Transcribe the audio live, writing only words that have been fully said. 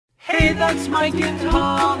Hey, that's Mike and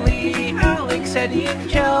Holly, Alex, Eddie, and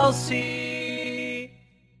Kelsey.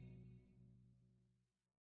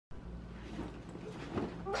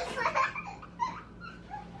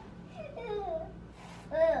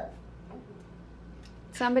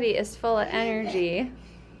 Somebody is full of energy,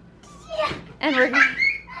 and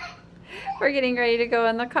we're getting ready to go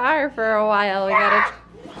in the car for a while.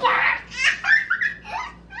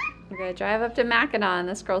 We gotta drive up to Mackinac.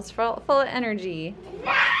 This girl's full of energy.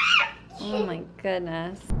 Oh my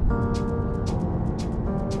goodness.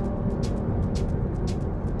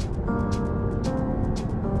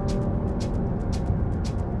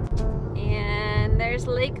 And there's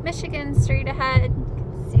Lake Michigan straight ahead.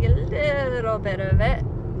 See a little bit of it.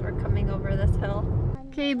 We're coming over this hill.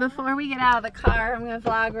 Okay, before we get out of the car, I'm gonna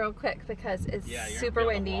vlog real quick because it's super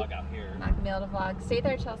windy. I'm not gonna be able to vlog. Stay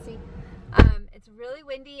there, Chelsea. It's really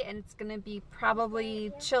windy and it's gonna be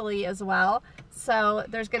probably chilly as well. So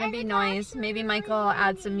there's gonna be noise. Maybe Michael will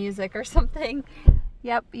add some music or something.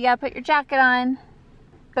 Yep, yeah, put your jacket on.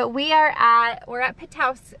 But we're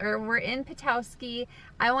in Petoskey.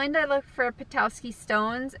 I wanted to look for Petoskey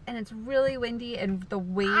stones, and it's really windy, and the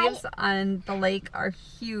waves on the lake are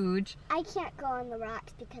huge. I can't go on the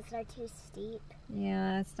rocks because they're too steep.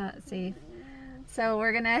 Yeah, it's not safe. So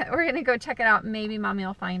we're gonna go check it out. Maybe Mommy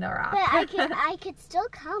will find a rock. But I could still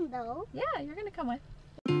come though. Yeah, you're gonna come with.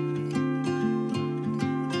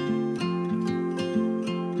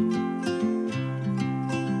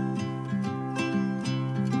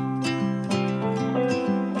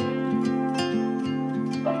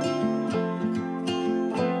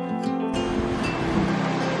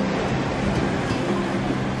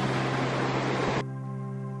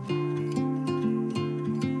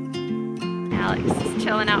 Alex is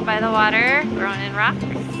chilling out by the water, throwing in rocks.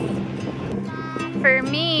 For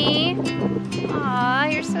me, aw,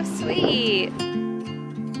 you're so sweet.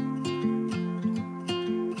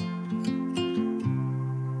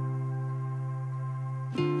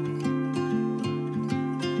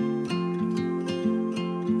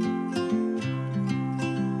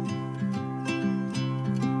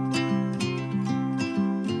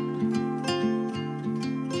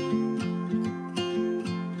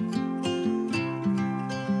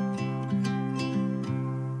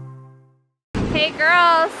 Hey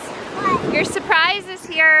girls, what? Your surprise is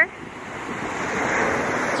here.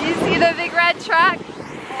 Do you see the big red truck?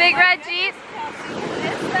 Big red Jeep?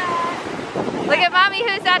 Look at Mommy,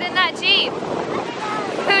 who's that in that Jeep?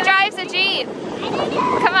 Who drives a Jeep?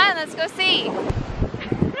 Come on, let's go see.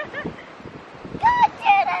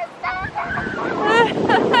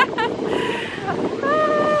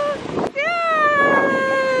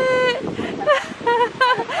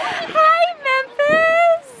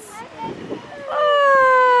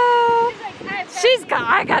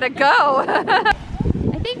 I gotta go.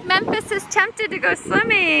 I think Memphis is tempted to go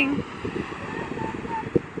swimming.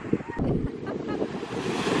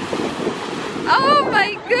 Oh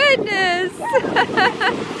my goodness.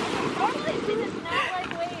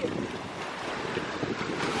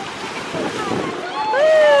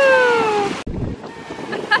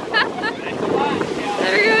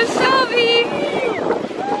 There goes Shelby.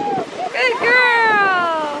 Good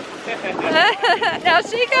girl. Now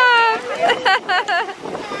she comes.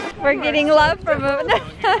 We're getting love from them.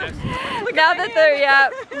 Now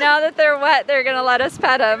that they're wet, they're gonna let us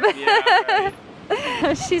pet them. Yeah,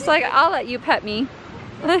 right. She's like, I'll let you pet me.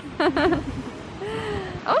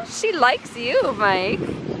 Oh, she likes you, Mike.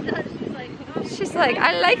 She's like,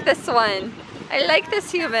 I like this one. I like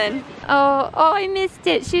this human. Oh, I missed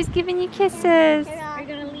it. She was giving you kisses. Are you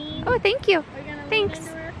gonna leave? Oh, thank you. Thanks.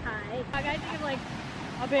 Hi. I gotta think of like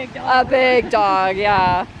a big dog. A big dog,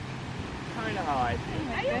 yeah. Kind of how I think.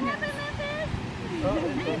 Are you happy, Memphis?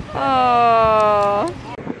 Oh.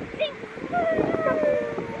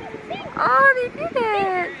 Oh, they did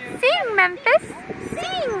it. Sing, Memphis.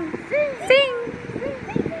 Sing. Sing.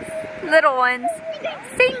 Little ones.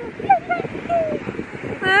 Sing.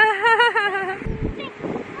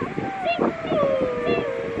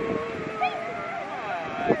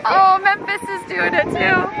 Oh, Memphis is doing it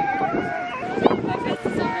too. Memphis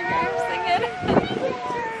is over here singing.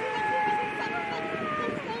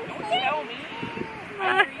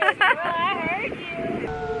 I heard you.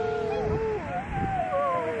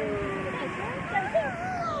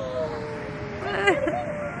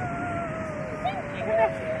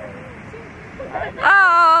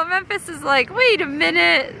 Oh, Memphis is like, wait a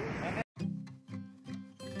minute.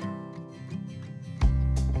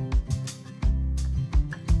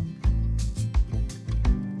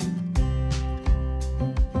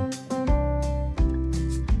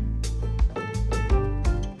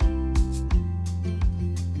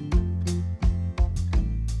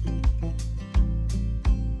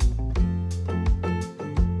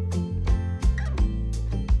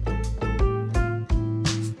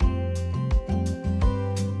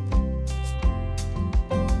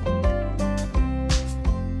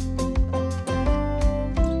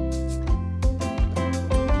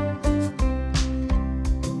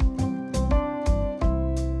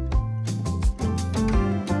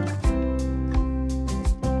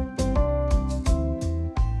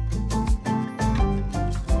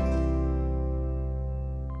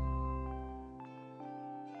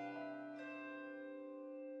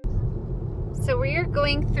 we're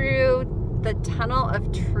going through the tunnel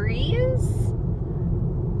of trees.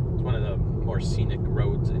 It's one of the more scenic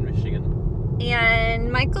roads in Michigan.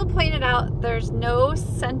 And Michael pointed out there's no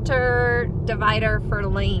center divider for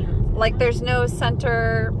lanes. Like there's no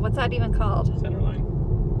center, what's that even called? Center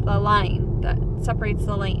line. The line that separates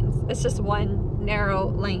the lanes. It's just one narrow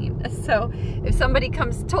lane. So if somebody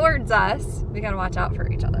comes towards us, we gotta watch out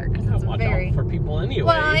for each other. Because it's Watch very out for people anyway.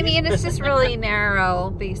 well, I mean, it's just really narrow,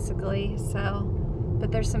 basically. So,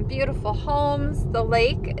 but there's some beautiful homes. The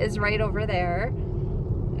lake is right over there,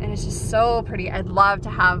 and it's just so pretty. I'd love to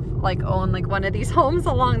have own one of these homes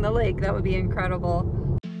along the lake. That would be incredible.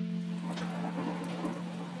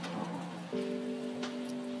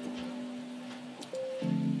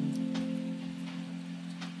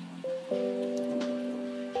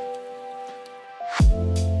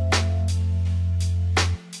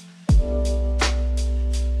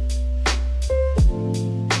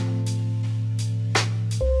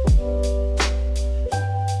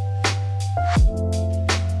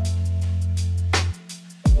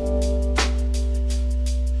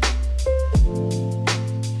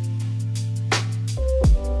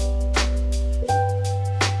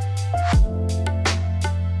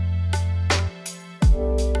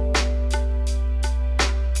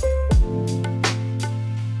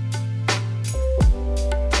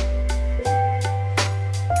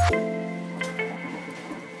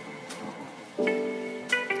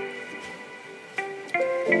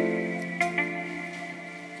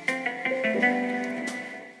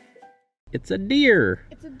 It's a deer.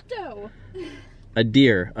 It's a doe. A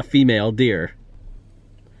deer. A female deer.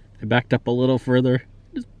 I backed up a little further.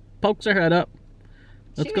 Just pokes her head up.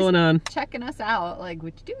 What's going on? Checking us out. Like,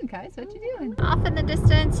 what you doing, guys? What you doing? Off in the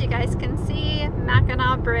distance, you guys can see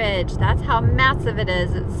Mackinac Bridge. That's how massive it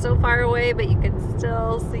is. It's so far away, but you can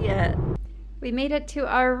still see it. We made it to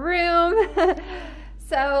our room.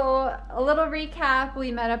 So, a little recap.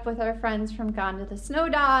 We met up with our friends from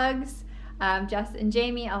GoneToTheSnowDogs. Jess and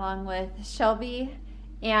Jamie, along with Shelby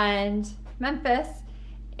and Memphis.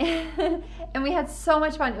 And we had so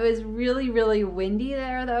much fun. It was really, really windy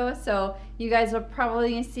there though, so you guys will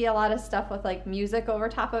probably see a lot of stuff with music over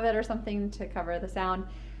top of it or something to cover the sound.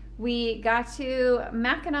 We got to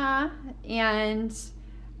Mackinac and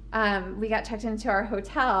we got checked into our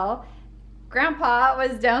hotel. Grandpa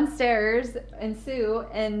was downstairs and Sue,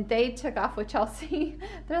 and they took off with Chelsea.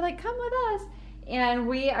 They're like, come with us. And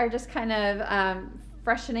we are just kind of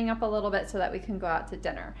freshening up a little bit so that we can go out to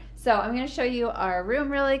dinner. So I'm going to show you our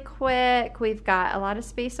room really quick. We've got a lot of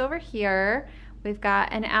space over here. We've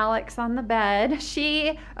got an Alex on the bed.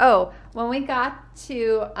 When we got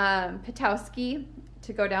to Petoskey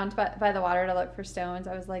to go down by the water to look for stones,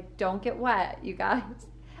 I was like, don't get wet, you guys.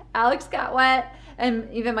 Alex got wet,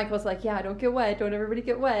 and even Michael was like, yeah, don't get wet, don't everybody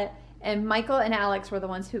get wet. And Michael and Alex were the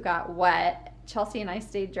ones who got wet. Chelsea and I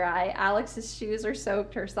stayed dry. Alex's shoes are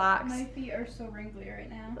soaked, her socks. My feet are so wrinkly right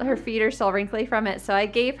now. Her feet are still wrinkly from it. So I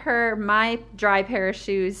gave her my dry pair of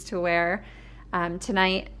shoes to wear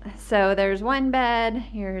tonight. So there's one bed.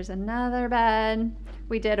 Here's another bed.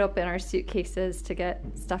 We did open our suitcases to get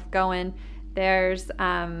stuff going. There's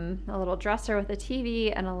a little dresser with a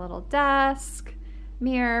TV and a little desk,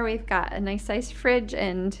 mirror. We've got a nice sized fridge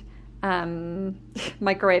and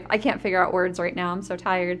microwave. I can't figure out words right now. I'm so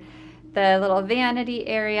tired. The little vanity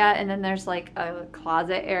area, and then there's a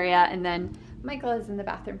closet area, and then Michael is in the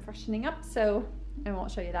bathroom freshening up, so I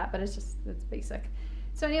won't show you that, but it's basic.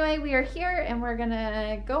 So anyway, we are here and we're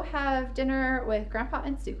gonna go have dinner with Grandpa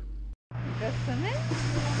and Sue. Go swimming?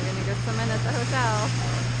 We're gonna go swimming at the hotel.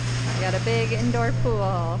 We got a big indoor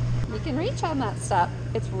pool. You can reach on that stuff.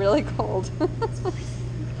 It's really cold. Doing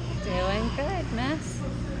good, miss.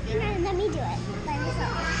 Let me do it by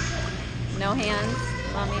myself. No hands.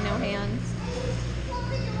 Mommy, no hands.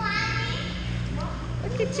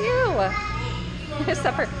 Look at you.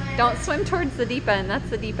 Except for, don't swim towards the deep end. That's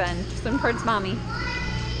the deep end. Swim towards Mommy.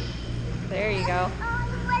 There you go.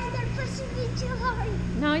 Oh, they're pushing me too hard.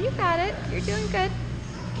 No, you got it. You're doing good.